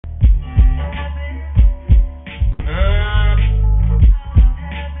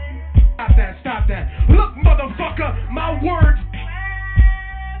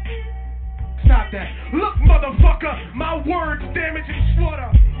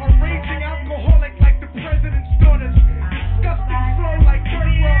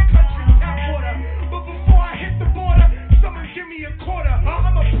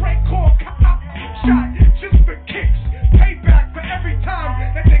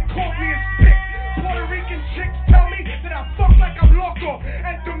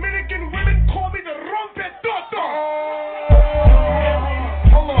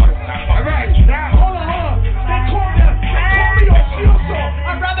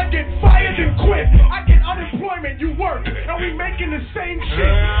the same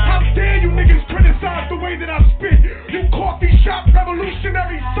shit. How dare you niggas criticize the way that I spit? You coffee shop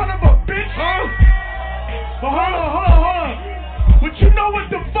revolutionary son of a bitch. But hold on. But you know what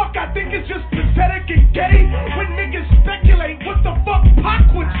the fuck I think is just pathetic and gay? When niggas speculate what the fuck Pac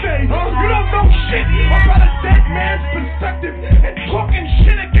would say. You don't know shit about a dead man's perspective and talking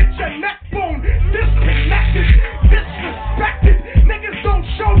shit against your neck bone. Disconnected, disrespected. Niggas don't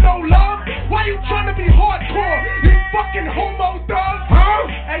show no love. Why you trying to be hardcore? You fucking homo dog.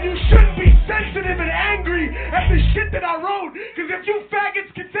 And you shouldn't be sensitive and angry at the shit that I wrote. Cause if you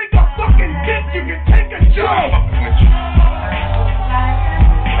faggots can take a fucking dick, you can take a joke.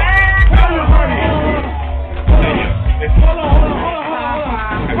 Hold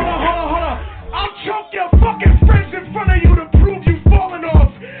on. I'll choke your fucking friends in front of you to prove you falling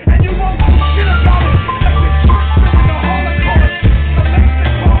off. And you won't do shit about it. Like the church in the Holocaust. The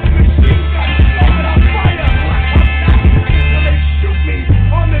Lexicon machine got blown on fire. I'm not until they shoot me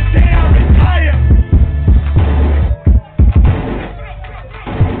on the day I retire.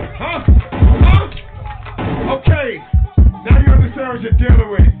 Okay. Now you understand what you're dealing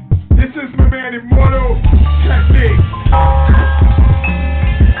with. This is my man Immortal technique.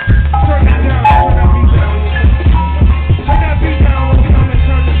 Turn that down, turn that beat down. Turn that beat down, I'm gonna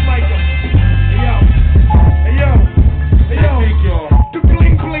turn this mic up. Hey yo. The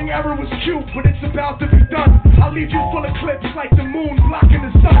bling bling era was cute, but it's about to be done. I'll leave you full of clips like the moon blocking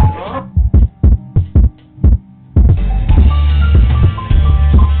the sun.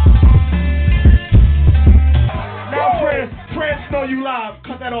 Know you live.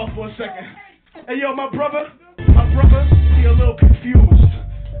 Cut that off for a second. Hey yo, my brother, he a little confused,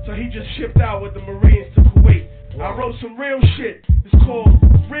 so he just shipped out with the Marines to Kuwait. I wrote some real shit. It's called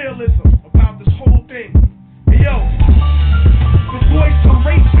Realism about this whole thing. Hey yo, the voice of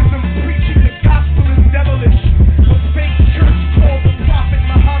racism preaching the gospel is devilish. A fake church called the Prophet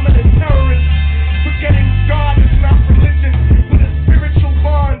Muhammad a terrorist. Forgetting God is not religion, but a spiritual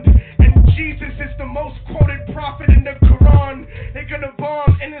bond. And Jesus is the most quoted prophet in the Quran. They're gonna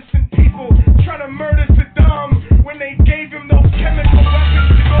bomb innocent people, try to murder Saddam when they gave him those chemical weapons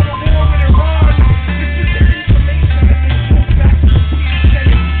to go to war with Iran. This is the information that they pulled back to Peter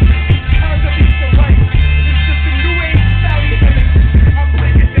Jennings. Condoleezza Rice. It's just a new age Sally Hemings. I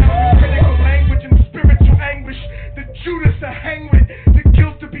break it down with critical language and spiritual anguish. The Judas to hang with, the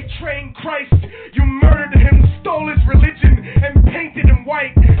guilt to betraying Christ. You murdered him, stole his religion, and painted him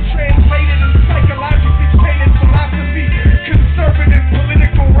white. Translated in psychologically tainted philosophy. Conservative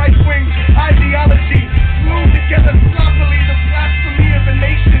political right-wing ideology, glued together sloppily the blasphemy of a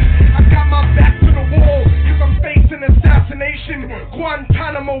nation. I got my back to the wall cause I'm facing assassination.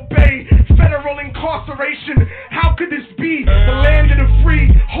 Guantanamo Bay, federal incarceration. How could this be the land of the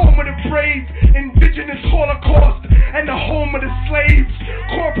free, home of the brave, indigenous Holocaust, and the home of the slaves?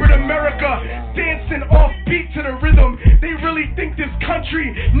 Corporate America dancing off beat to the rhythm. They really think this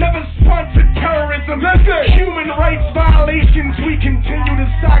country never sponsored terrorism. Human rights violations, we continue the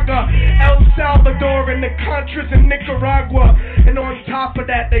saga. El Salvador and the Contras in Nicaragua. And on top of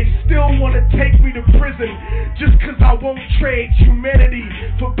that, they still want to take me to prison just cause I won't trade humanity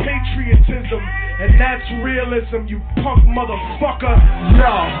for patriotism. And that's realism, you punk motherfucker.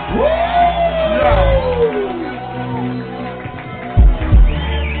 No.